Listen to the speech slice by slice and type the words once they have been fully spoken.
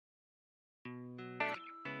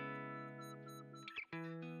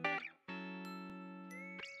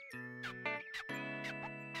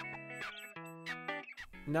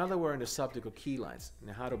Now that we're in the subject of key lights and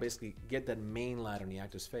how to basically get that main light on the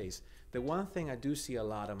actor's face, the one thing I do see a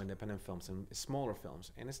lot of independent films and smaller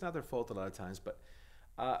films, and it's not their fault a lot of times, but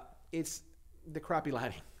it's the crappy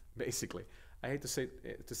lighting, basically. I hate to say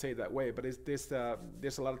it that way, but there's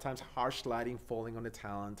a lot of times harsh lighting falling on the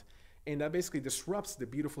talent, and that basically disrupts the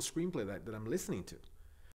beautiful screenplay that I'm listening to.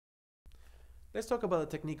 Let's talk about the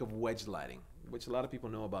technique of wedge lighting, which a lot of people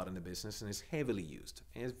know about in the business and is heavily used.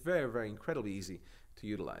 And it's very, very incredibly easy to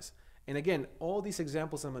utilize. And again, all these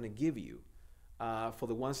examples I'm going to give you, for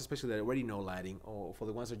the ones especially that already know lighting, or for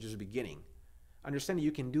the ones that are just beginning, understand that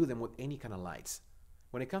you can do them with any kind of lights.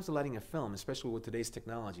 When it comes to lighting a film, especially with today's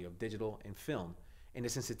technology of digital and film, and the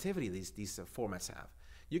sensitivity these formats have,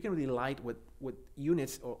 you can really light with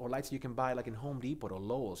units or lights you can buy like in Home Depot or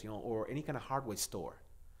Lowe's, or any kind of hardware store.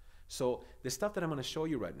 So the stuff that I'm going to show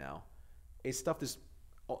you right now is stuff that's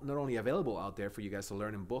not only available out there for you guys to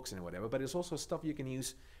learn in books and whatever, but it's also stuff you can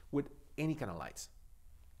use with any kind of lights.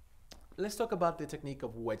 Let's talk about the technique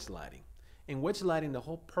of wedge lighting. In wedge lighting, the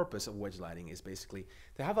whole purpose of wedge lighting is basically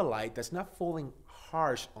to have a light that's not falling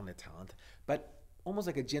harsh on the talent, but almost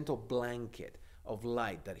like a gentle blanket of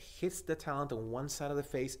light that hits the talent on one side of the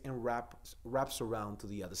face and wraps around to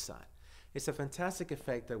the other side. It's a fantastic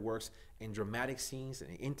effect that works in dramatic scenes,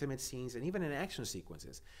 in intimate scenes, and even in action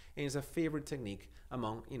sequences. And it's a favorite technique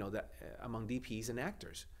among, among DPs and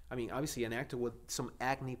actors. I mean, obviously, an actor with some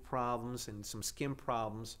acne problems and some skin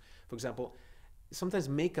problems, for example, sometimes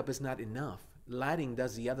makeup is not enough. Lighting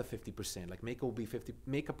does the other 50%. Like makeup will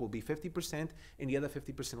be 50%, and the other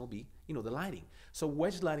 50% will be, the lighting. So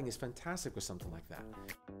wedge lighting is fantastic with something like that.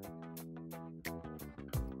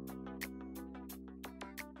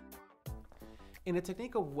 In the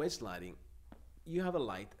technique of wedge lighting, you have a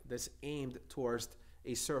light that's aimed towards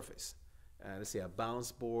a surface. Let's say a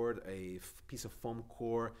bounce board, a piece of foam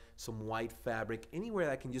core, some white fabric, anywhere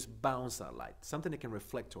that can just bounce that light, something that can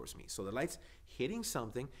reflect towards me. So the light's hitting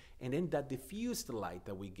something, and then that diffused light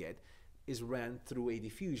that we get is ran through a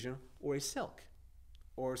diffusion or a silk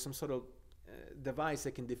or some sort of device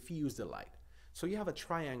that can diffuse the light. So you have a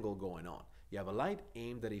triangle going on. You have a light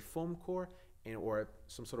aimed at a foam core or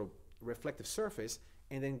some sort of reflective surface,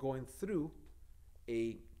 and then going through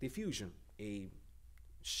a diffusion, a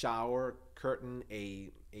shower curtain,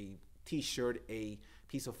 a t-shirt, a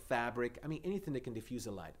piece of fabric, I mean anything that can diffuse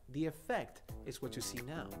the light. The effect is what you see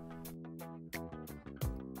now.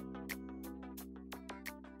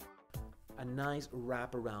 A nice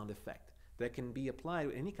wraparound effect that can be applied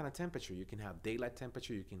with any kind of temperature. You can have daylight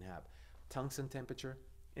temperature, you can have tungsten temperature.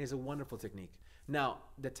 It is a wonderful technique. Now,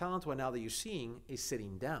 the talent right now that you're seeing is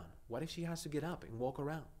sitting down. What if she has to get up and walk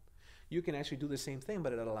around? You can actually do the same thing,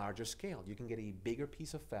 but at a larger scale. You can get a bigger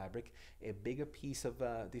piece of fabric, a bigger piece of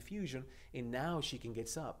diffusion, and now she can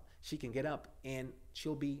get up. She can get up, and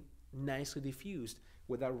she'll be nicely diffused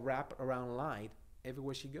with that wrap around light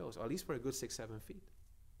everywhere she goes, or at least for a good 6-7 feet.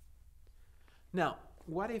 Now,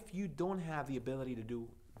 what if you don't have the ability to do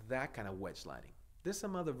that kind of wedge lighting? There's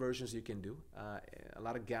some other versions you can do. A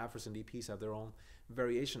lot of gaffers and DPs have their own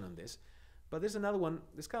variation on this. But there's another one,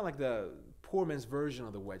 it's kind of like the poor man's version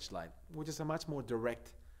of the wedge light, which is a much more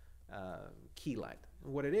direct key light.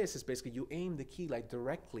 And what it is basically you aim the key light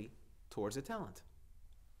directly towards the talent.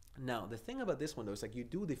 Now, the thing about this one though is like you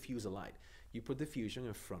do diffuse a light. You put diffusion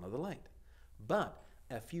in front of the light. But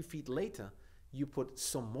a few feet later, you put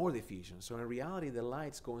some more diffusion. So in reality, the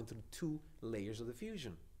light's going through 2 layers of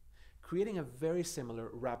diffusion, creating a very similar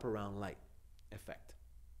wraparound light effect,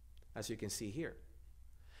 as you can see here.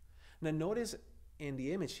 Now notice in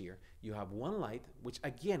the image here, you have one light, which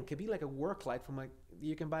again can be like a work light from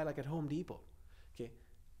you can buy like at Home Depot. Okay,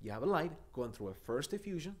 you have a light going through a first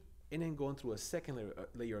diffusion and then going through a second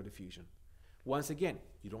layer of diffusion. Once again,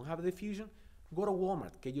 you don't have a diffusion, go to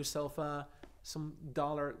Walmart, get yourself some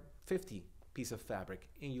 $1.50 piece of fabric,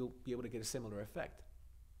 and you'll be able to get a similar effect.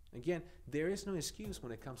 Again, there is no excuse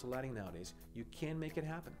when it comes to lighting nowadays. You can make it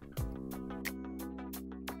happen.